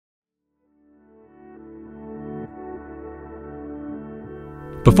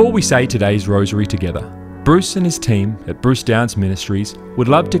Before we say today's Rosary together, Bruce and his team at Bruce Downs Ministries would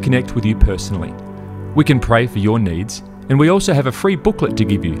love to connect with you personally. We can pray for your needs, and we also have a free booklet to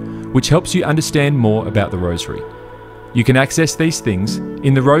give you, which helps you understand more about the Rosary. You can access these things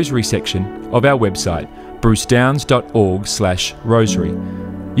in the Rosary section of our website, brucedowns.org/rosary.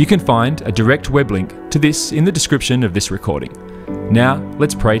 You can find a direct web link to this in the description of this recording. Now,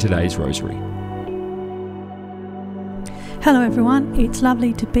 let's pray today's Rosary. Hello everyone, it's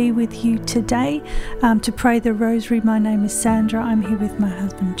lovely to be with you today to pray the Rosary. My name is Sandra, I'm here with my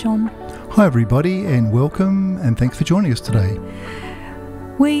husband John. Hi everybody and welcome and thanks for joining us today.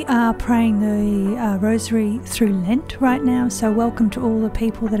 We are praying the Rosary through Lent right now, so welcome to all the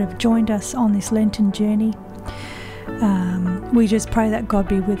people that have joined us on this Lenten journey. We just pray that God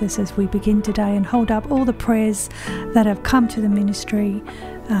be with us as we begin today and hold up all the prayers that have come to the ministry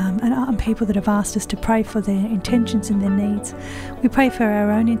and people that have asked us to pray for their intentions and their needs. We pray for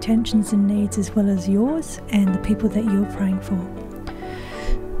our own intentions and needs as well as yours and the people that you're praying for.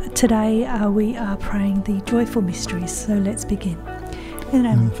 Today we are praying the joyful mysteries, so let's begin. In the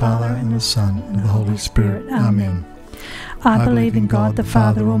name of the Father and the Son and the Holy Spirit. Amen. I believe in God the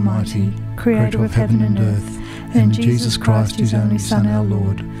Father Almighty, creator of heaven and earth, and in Jesus Christ, his only Son, our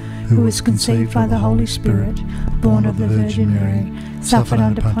Lord, who was conceived by the Holy Spirit, born of the Virgin Mary, suffered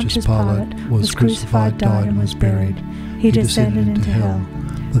under Pontius Pilate, was crucified, died, and was buried. He descended into hell.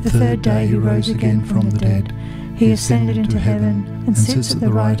 The third day he rose again from the dead. He ascended into heaven and sits at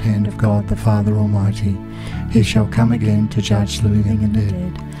the right hand of God the Father Almighty. He shall come again to judge the living and the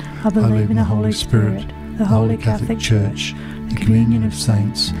dead. I believe in the Holy Spirit, the Holy Catholic Church, the communion of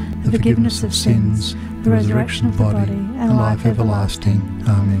saints, the forgiveness of sins, the resurrection of the body, and life everlasting.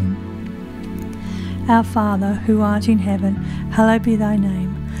 Amen. Our Father, who art in heaven, hallowed be thy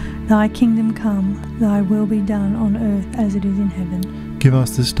name. Thy kingdom come, thy will be done on earth as it is in heaven. Give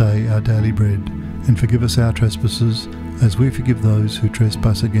us this day our daily bread, and forgive us our trespasses, as we forgive those who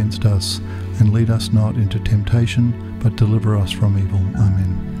trespass against us. And lead us not into temptation, but deliver us from evil.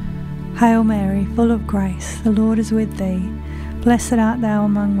 Amen. Hail Mary, full of grace, the Lord is with thee. Blessed art thou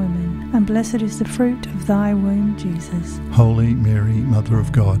among women, and blessed is the fruit of thy womb, Jesus. Holy Mary, Mother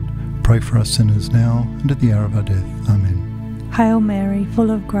of God, pray for us sinners now and at the hour of our death. Amen. Hail Mary, full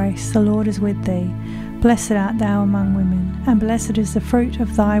of grace, the Lord is with thee. Blessed art thou among women, and blessed is the fruit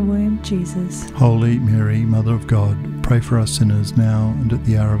of thy womb, Jesus. Holy Mary, Mother of God, pray for us sinners now and at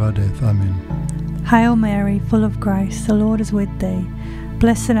the hour of our death. Amen. Hail Mary, full of grace, the Lord is with thee.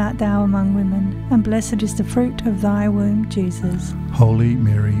 Blessed art thou among women, and blessed is the fruit of thy womb, Jesus. Holy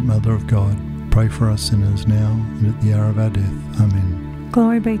Mary, Mother of God, pray for us sinners now and at the hour of our death. Amen.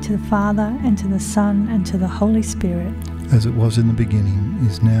 Glory be to the Father, and to the Son, and to the Holy Spirit. As it was in the beginning,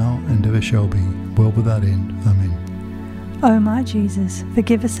 is now, and ever shall be, world without end. Amen. O my Jesus,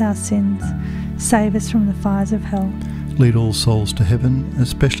 forgive us our sins, save us from the fires of hell. Lead all souls to heaven,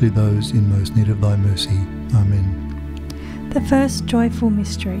 especially those in most need of thy mercy. Amen. The first joyful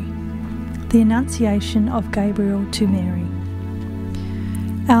mystery, the Annunciation of Gabriel to Mary.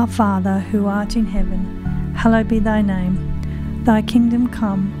 Our Father, who art in heaven, hallowed be thy name. Thy kingdom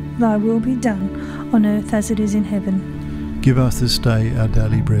come, thy will be done, on earth as it is in heaven. Give us this day our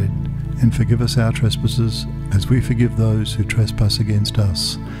daily bread, and forgive us our trespasses, as we forgive those who trespass against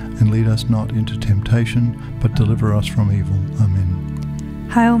us. And lead us not into temptation, but deliver us from evil. Amen.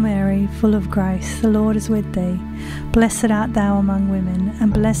 Hail Mary, full of grace, the Lord is with thee. Blessed art thou among women,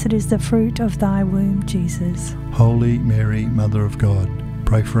 and blessed is the fruit of thy womb, Jesus. Holy Mary, Mother of God,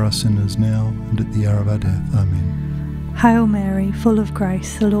 pray for us sinners now and at the hour of our death. Amen. Hail Mary, full of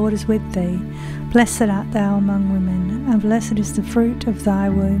grace, the Lord is with thee. Blessed art thou among women, and blessed is the fruit of thy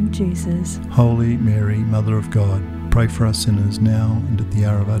womb, Jesus. Holy Mary, Mother of God, pray for us sinners now and at the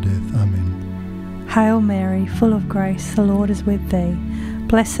hour of our death. Amen. Hail Mary, full of grace, the Lord is with thee.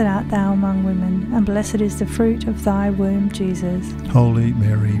 Blessed art thou among women, and blessed is the fruit of thy womb, Jesus. Holy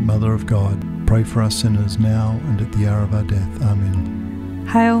Mary, Mother of God, pray for us sinners now and at the hour of our death. Amen.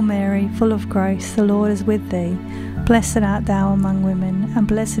 Hail Mary, full of grace, the Lord is with thee. Blessed art thou among women, and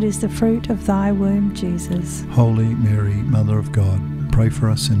blessed is the fruit of thy womb, Jesus. Holy Mary, Mother of God, pray for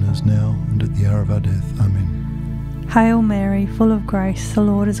us sinners now and at the hour of our death. Amen. Hail Mary, full of grace, the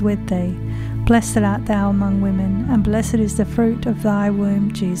Lord is with thee. Blessed art thou among women, and blessed is the fruit of thy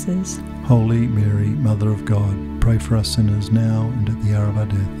womb, Jesus. Holy Mary, Mother of God, pray for us sinners now and at the hour of our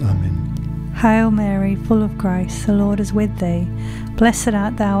death. Amen. Hail Mary, full of grace, the Lord is with thee. Blessed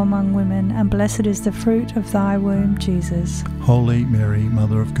art thou among women, and blessed is the fruit of thy womb, Jesus. Holy Mary,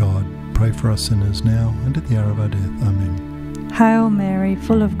 Mother of God, pray for us sinners now and at the hour of our death. Amen. Hail Mary,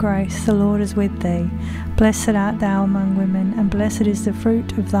 full of grace, the Lord is with thee. Blessed art thou among women, and blessed is the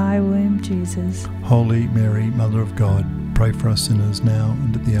fruit of thy womb, Jesus. Holy Mary, Mother of God, pray for us sinners now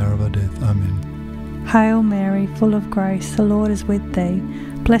and at the hour of our death. Amen. Hail Mary, full of grace, the Lord is with thee.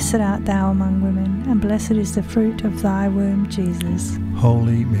 Blessed art thou among women, and blessed is the fruit of thy womb, Jesus.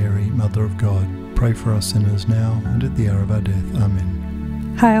 Holy Mary, Mother of God, pray for us sinners now and at the hour of our death.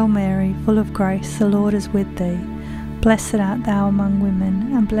 Amen. Hail Mary, full of grace, the Lord is with thee. Blessed art thou among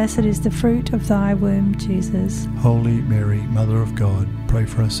women, and blessed is the fruit of thy womb, Jesus. Holy Mary, Mother of God, pray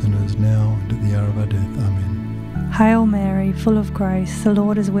for us sinners now and at the hour of our death. Amen. Hail Mary, full of grace, the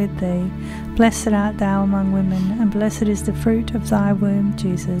Lord is with thee. Blessed art thou among women, and blessed is the fruit of thy womb,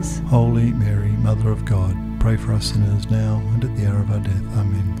 Jesus. Holy Mary, Mother of God, pray for us sinners now and at the hour of our death.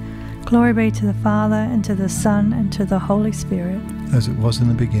 Amen. Glory be to the Father, and to the Son, and to the Holy Spirit. As it was in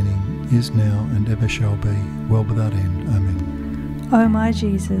the beginning, is now, and ever shall be, world without end. Amen. O my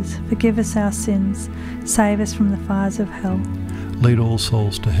Jesus, forgive us our sins, save us from the fires of hell. Lead all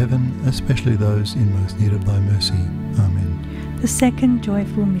souls to heaven, especially those in most need of thy mercy. Amen. The second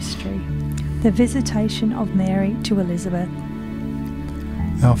joyful mystery, the visitation of Mary to Elizabeth.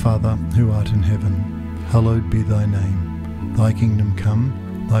 Our Father, who art in heaven, hallowed be thy name. Thy kingdom come,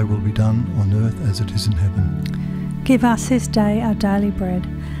 thy will be done on earth as it is in heaven. Give us this day our daily bread,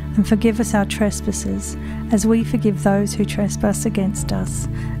 and forgive us our trespasses, as we forgive those who trespass against us.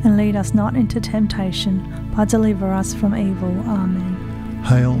 And lead us not into temptation, but deliver us from evil. Amen.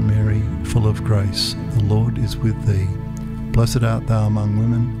 Hail Mary, full of grace, the Lord is with thee. Blessed art thou among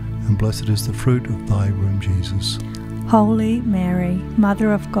women, and blessed is the fruit of thy womb, Jesus. Holy Mary,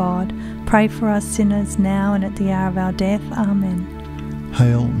 Mother of God, pray for us sinners now and at the hour of our death. Amen.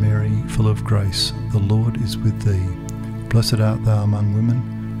 Hail Mary, full of grace, the Lord is with thee. Blessed art thou among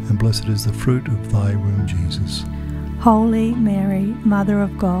women, and blessed is the fruit of thy womb, Jesus. Holy Mary, Mother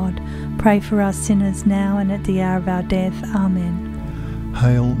of God, pray for us sinners now and at the hour of our death. Amen.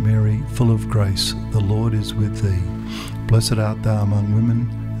 Hail Mary, full of grace, the Lord is with thee. Blessed art thou among women,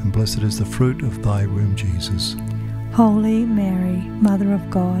 and blessed is the fruit of thy womb, Jesus. Holy Mary, Mother of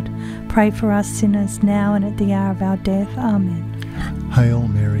God, pray for us sinners now and at the hour of our death. Amen. Hail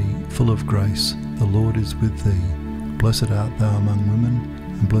Mary, full of grace, the Lord is with thee. Blessed art thou among women,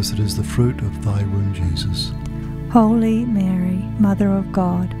 and blessed is the fruit of thy womb, Jesus. Holy Mary, Mother of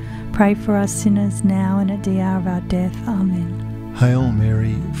God, pray for us sinners now and at the hour of our death. Amen. Hail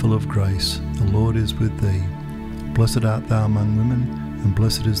Mary, full of grace, the Lord is with thee. Blessed art thou among women, and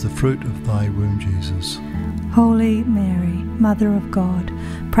blessed is the fruit of thy womb, Jesus. Holy Mary, Mother of God,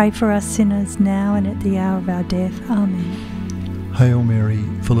 pray for us sinners now and at the hour of our death. Amen. Hail Mary,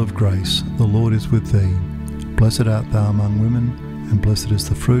 full of grace, the Lord is with thee. Blessed art thou among women, and blessed is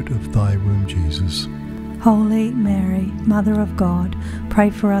the fruit of thy womb, Jesus. Holy Mary, Mother of God, pray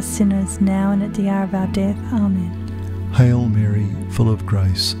for us sinners now and at the hour of our death. Amen. Hail Mary, full of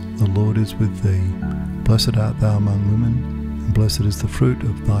grace, the Lord is with thee. Blessed art thou among women, and blessed is the fruit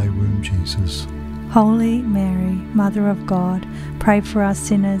of thy womb, Jesus. Holy Mary, Mother of God, pray for us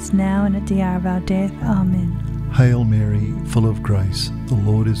sinners now and at the hour of our death. Amen. Hail Mary, full of grace, the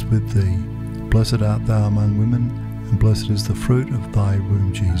Lord is with thee. Blessed art thou among women, and blessed is the fruit of thy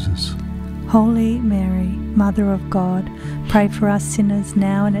womb, Jesus. Holy Mary, Mother of God, pray for us sinners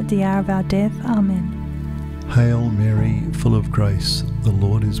now and at the hour of our death. Amen. Hail Mary, full of grace, the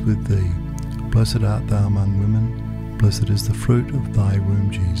Lord is with thee. Blessed art thou among women, blessed is the fruit of thy womb,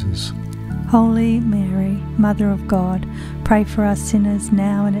 Jesus. Holy Mary, Mother of God, pray for us sinners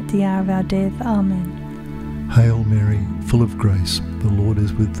now and at the hour of our death. Amen. Hail Mary, full of grace, the Lord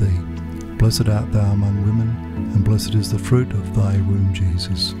is with thee. Blessed art thou among women, and blessed is the fruit of thy womb,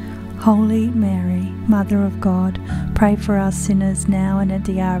 Jesus. Holy Mary, Mother of God, pray for us sinners now and at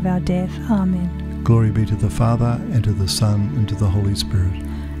the hour of our death. Amen. Glory be to the Father, and to the Son, and to the Holy Spirit.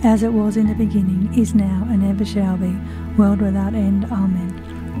 As it was in the beginning, is now, and ever shall be, world without end.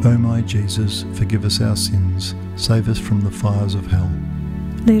 Amen. O my Jesus, forgive us our sins, save us from the fires of hell.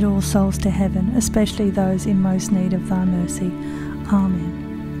 Lead all souls to heaven, especially those in most need of thy mercy.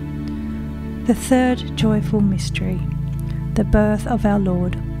 Amen. The third joyful mystery, the birth of our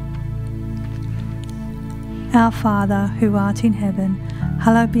Lord. Our Father, who art in heaven,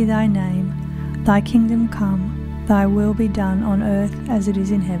 hallowed be thy name. Thy kingdom come, thy will be done on earth as it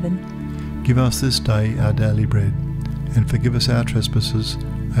is in heaven. Give us this day our daily bread, and forgive us our trespasses,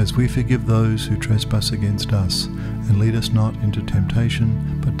 as we forgive those who trespass against us. And lead us not into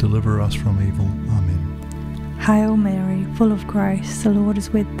temptation, but deliver us from evil. Amen. Hail Mary, full of grace, the Lord is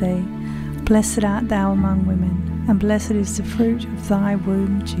with thee. Blessed art thou among women, and blessed is the fruit of thy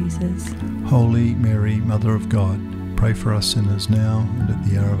womb, Jesus. Holy Mary, Mother of God, pray for us sinners now and at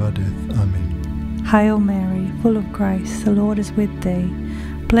the hour of our death. Amen. Hail Mary, full of grace, the Lord is with thee.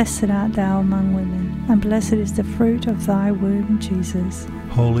 Blessed art thou among women, and blessed is the fruit of thy womb, Jesus.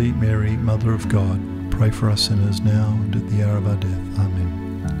 Holy Mary, Mother of God, pray for us sinners now and at the hour of our death.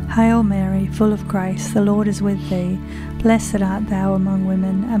 Amen. Hail Mary, full of grace, the Lord is with thee. Blessed art thou among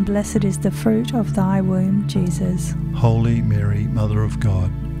women, and blessed is the fruit of thy womb, Jesus. Holy Mary, Mother of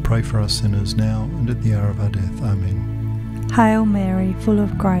God, pray for us sinners now and at the hour of our death. Amen. Hail Mary, full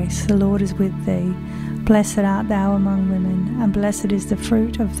of grace, the Lord is with thee. Blessed art thou among women, and blessed is the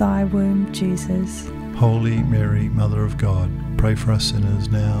fruit of thy womb, Jesus. Holy Mary, Mother of God, pray for us sinners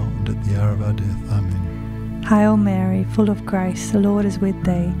now and at the hour of our death. Amen. Hail Mary, full of grace, the Lord is with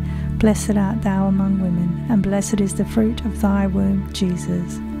thee. Blessed art thou among women, and blessed is the fruit of thy womb,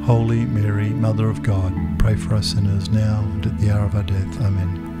 Jesus. Holy Mary, Mother of God, pray for us sinners now and at the hour of our death.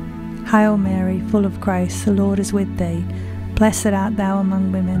 Amen. Hail Mary, full of grace, the Lord is with thee. Blessed art thou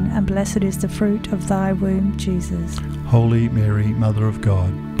among women, and blessed is the fruit of thy womb, Jesus. Holy Mary, Mother of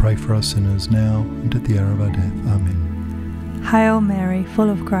God, pray for us sinners now and at the hour of our death. Amen. Hail Mary, full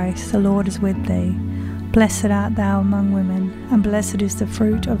of grace, the Lord is with thee. Blessed art thou among women, and blessed is the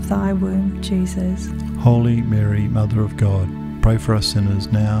fruit of thy womb, Jesus. Holy Mary, Mother of God, pray for us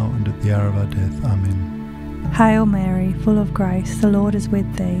sinners now and at the hour of our death. Amen. Hail Mary, full of grace, the Lord is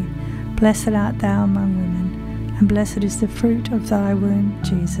with thee. Blessed art thou among women, and blessed is the fruit of thy womb,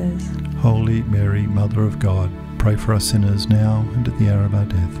 Jesus. Holy Mary, Mother of God, pray for us sinners now and at the hour of our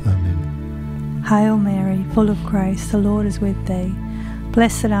death. Amen. Hail Mary, full of grace, the Lord is with thee.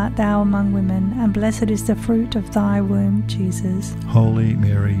 Blessed art thou among women, and blessed is the fruit of thy womb, Jesus. Holy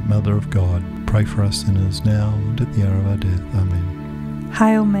Mary, Mother of God, pray for us sinners now and at the hour of our death. Amen.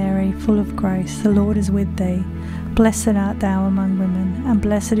 Hail Mary, full of grace, the Lord is with thee. Blessed art thou among women, and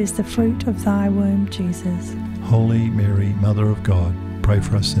blessed is the fruit of thy womb, Jesus. Holy Mary, Mother of God, pray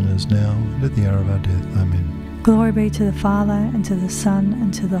for us sinners now and at the hour of our death. Amen. Glory be to the Father, and to the Son,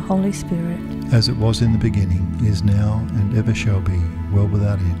 and to the Holy Spirit. As it was in the beginning, is now, and ever shall be, world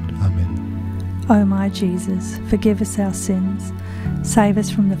without end. Amen. O my Jesus, forgive us our sins, save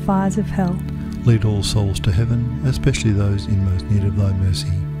us from the fires of hell. Lead all souls to heaven, especially those in most need of thy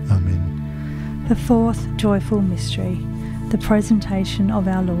mercy. Amen. The fourth joyful mystery, the presentation of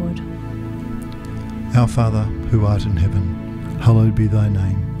our Lord. Our Father, who art in heaven, hallowed be thy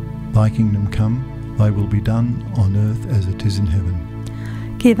name. Thy kingdom come, thy will be done, on earth as it is in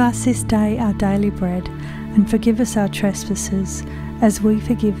heaven. Give us this day our daily bread, and forgive us our trespasses, as we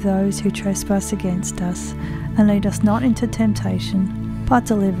forgive those who trespass against us. And lead us not into temptation, but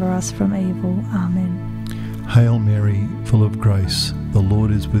deliver us from evil. Amen. Hail Mary, full of grace, the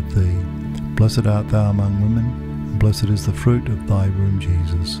Lord is with thee. Blessed art thou among women, and blessed is the fruit of thy womb,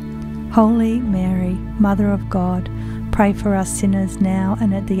 Jesus. Holy Mary, Mother of God, pray for us sinners now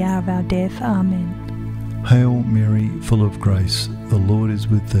and at the hour of our death. Amen. Hail Mary, full of grace, the Lord is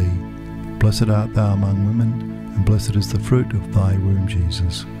with thee. Blessed art thou among women, and blessed is the fruit of thy womb,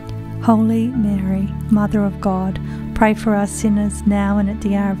 Jesus. Holy Mary, Mother of God, pray for us sinners now and at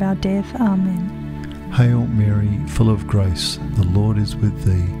the hour of our death. Amen. Hail Mary, full of grace, the Lord is with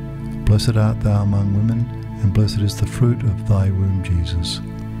thee. Blessed art thou among women, and blessed is the fruit of thy womb, Jesus.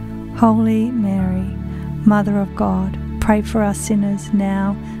 Holy Mary, Mother of God, pray for us sinners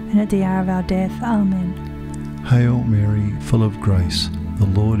now and at the hour of our death. Amen. Hail Mary, full of grace, the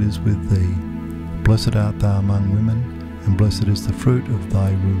Lord is with thee. Blessed art thou among women, and blessed is the fruit of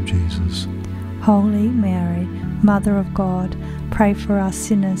thy womb, Jesus. Holy Mary, Mother of God, pray for us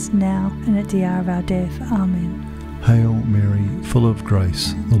sinners now and at the hour of our death. Amen. Hail Mary, full of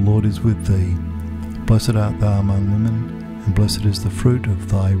grace, the Lord is with thee. Blessed art thou among women, and blessed is the fruit of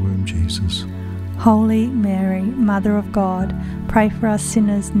thy womb, Jesus. Holy Mary, Mother of God, pray for us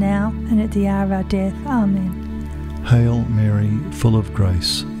sinners now and at the hour of our death. Amen. Hail Mary, full of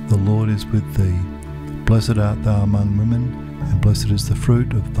grace, the Lord is with thee. Blessed art thou among women, and blessed is the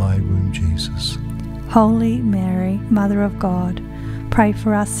fruit of thy womb, Jesus. Holy Mary, Mother of God, pray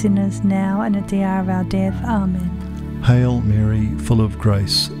for us sinners now and at the hour of our death. Amen. Hail Mary, full of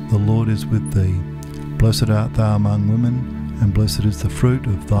grace, the Lord is with thee. Blessed art thou among women, and blessed is the fruit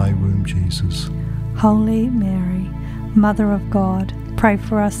of thy womb, Jesus. Holy Mary, Mother of God, pray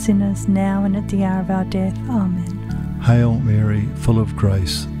for us sinners now and at the hour of our death. Amen. Hail Mary, full of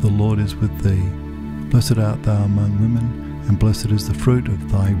grace, the Lord is with thee. Blessed art thou among women, and blessed is the fruit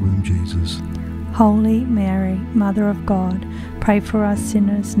of thy womb, Jesus. Holy Mary, Mother of God, pray for us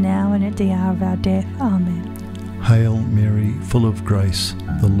sinners now and at the hour of our death. Amen. Hail Mary, full of grace,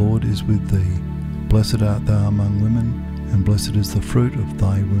 the Lord is with thee. Blessed art thou among women, and blessed is the fruit of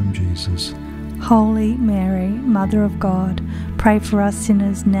thy womb, Jesus. Holy Mary, Mother of God, pray for us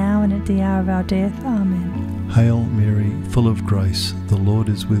sinners now and at the hour of our death. Amen. Hail Mary, full of grace, the Lord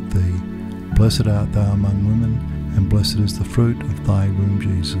is with thee. Blessed art thou among women, and blessed is the fruit of thy womb,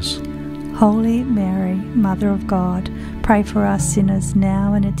 Jesus. Holy Mary, Mother of God, pray for us sinners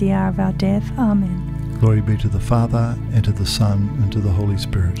now and at the hour of our death. Amen. Glory be to the Father, and to the Son, and to the Holy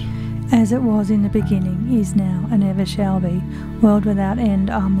Spirit. As it was in the beginning, is now, and ever shall be, world without end.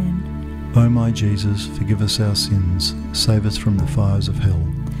 Amen. O my Jesus, forgive us our sins, save us from the fires of hell.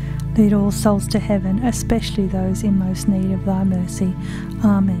 Lead all souls to heaven, especially those in most need of thy mercy.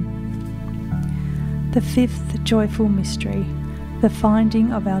 Amen. The fifth joyful mystery, the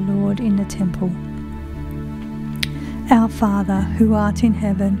finding of our Lord in the temple. Our Father, who art in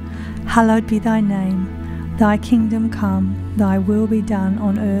heaven, hallowed be thy name. Thy kingdom come, thy will be done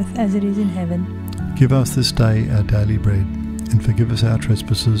on earth as it is in heaven. Give us this day our daily bread, and forgive us our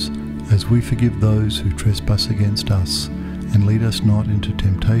trespasses, as we forgive those who trespass against us. And lead us not into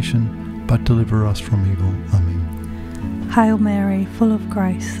temptation, but deliver us from evil. Amen. Hail Mary, full of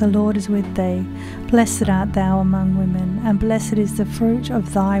grace, the Lord is with thee. Blessed art thou among women, and blessed is the fruit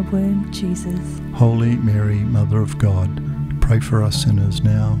of thy womb, Jesus. Holy Mary, Mother of God, pray for us sinners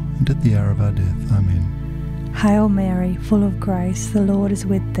now and at the hour of our death. Amen. Hail Mary, full of grace, the Lord is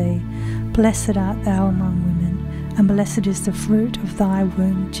with thee. Blessed art thou among women, and blessed is the fruit of thy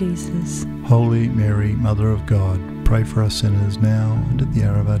womb, Jesus. Holy Mary, Mother of God, pray for us sinners now and at the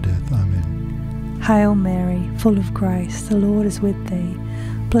hour of our death. Amen. Hail Mary, full of grace, the Lord is with thee.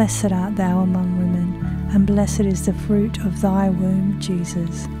 Blessed art thou among women, and blessed is the fruit of thy womb,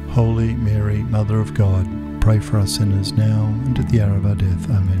 Jesus. Holy Mary, Mother of God, pray for us sinners now and at the hour of our death.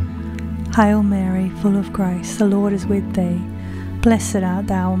 Amen. Hail Mary, full of grace, the Lord is with thee. Blessed art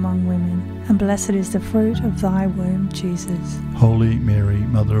thou among women, and blessed is the fruit of thy womb, Jesus. Holy Mary,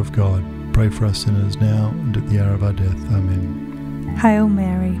 Mother of God, pray for us sinners now and at the hour of our death. Amen. Hail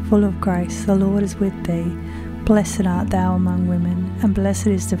Mary, full of grace, the Lord is with thee. Blessed art thou among women, and blessed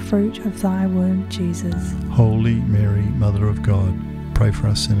is the fruit of thy womb, Jesus. Holy Mary, Mother of God, pray for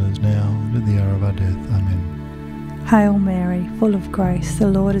us sinners now and at the hour of our death. Amen. Hail Mary, full of grace, the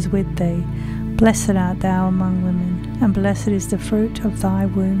Lord is with thee. Blessed art thou among women, and blessed is the fruit of thy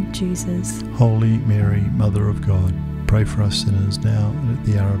womb, Jesus. Holy Mary, Mother of God, pray for us sinners now and at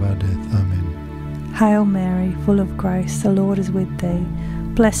the hour of our death. Amen. Hail Mary, full of grace, the Lord is with thee.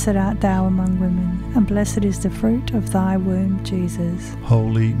 Blessed art thou among women, and blessed is the fruit of thy womb, Jesus.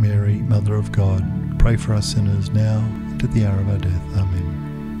 Holy Mary, Mother of God, pray for us sinners now and at the hour of our death.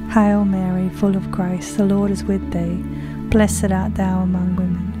 Amen. Hail Mary, full of grace, the Lord is with thee. Blessed art thou among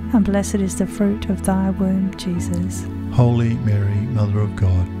women, and blessed is the fruit of thy womb, Jesus. Holy Mary, Mother of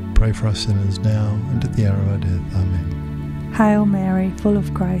God, pray for us sinners now and at the hour of our death. Amen. Hail Mary, full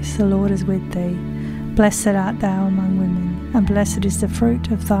of grace, the Lord is with thee. Blessed art thou among women, and blessed is the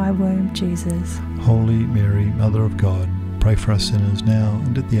fruit of thy womb, Jesus. Holy Mary, Mother of God, pray for us sinners now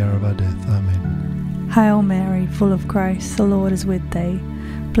and at the hour of our death. Amen. Hail Mary, full of grace, the Lord is with thee.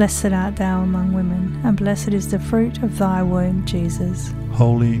 Blessed art thou among women, and blessed is the fruit of thy womb, Jesus.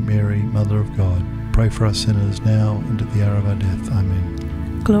 Holy Mary, Mother of God, pray for us sinners now and at the hour of our death.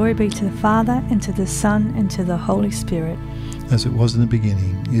 Amen. Glory be to the Father, and to the Son, and to the Holy Spirit. As it was in the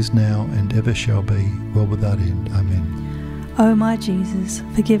beginning, is now, and ever shall be, world without end. Amen. O my Jesus,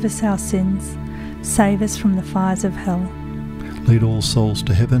 forgive us our sins, save us from the fires of hell. Lead all souls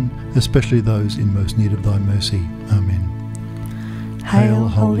to heaven, especially those in most need of thy mercy. Amen. Hail,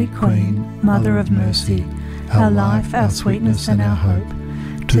 Holy Queen, Mother of Mercy, our life, our sweetness, and our hope.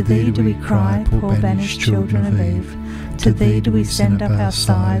 To thee do we cry, poor banished children of Eve. To thee do we send up our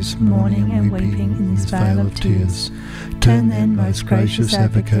sighs, mourning and weeping in this vale of tears. Turn then, most gracious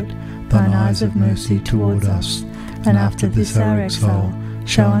Advocate, thine eyes of mercy toward us, and after this our exile,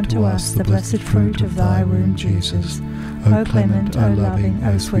 show unto us the blessed fruit of thy womb, Jesus. O clement, O loving,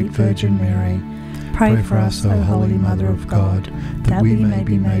 O sweet Virgin Mary, pray for us, O Holy Mother of God, that we may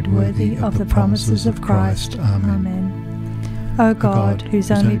be made worthy of the promises of Christ. Amen. O God, whose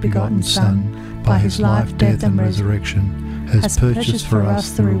only begotten Son, by his life, death, and resurrection, has purchased for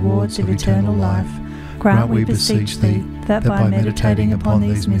us the rewards of eternal life, grant, we beseech thee, that by meditating upon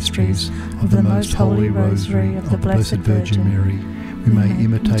these mysteries of the most holy Rosary of the Blessed Virgin Mary, we may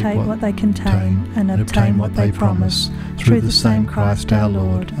imitate what they contain and obtain what they promise, through the same Christ our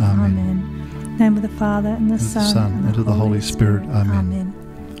Lord. Amen. In the name of the Father, and the Son, and of the Holy Spirit. Amen.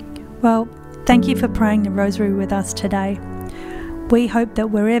 Well, thank you for praying the Rosary with us today. We hope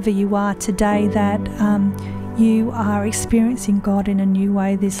that wherever you are today, that you are experiencing God in a new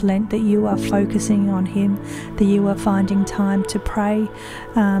way this Lent, that you are focusing on Him, that you are finding time to pray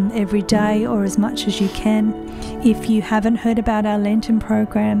every day or as much as you can. If you haven't heard about our Lenten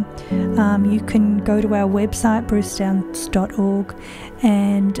program, you can go to our website, brucedowns.org,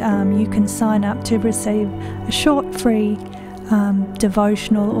 and you can sign up to receive a short free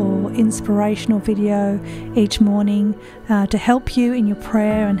devotional or inspirational video each morning to help you in your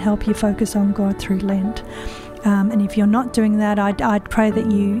prayer and help you focus on God through Lent. And if you're not doing that, I'd pray that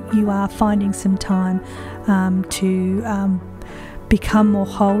you are finding some time to become more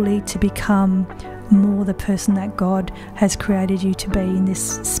holy, to become more the person that God has created you to be in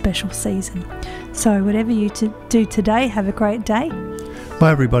this special season. So whatever you do today, have a great day.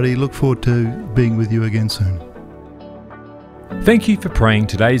 Bye everybody, look forward to being with you again soon. Thank you for praying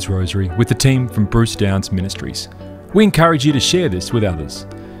today's Rosary with the team from Bruce Downs Ministries. We encourage you to share this with others.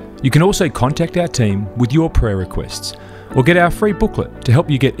 You can also contact our team with your prayer requests or get our free booklet to help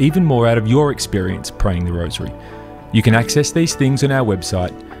you get even more out of your experience praying the Rosary. You can access these things on our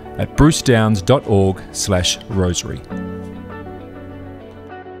website at brucedowns.org/rosary.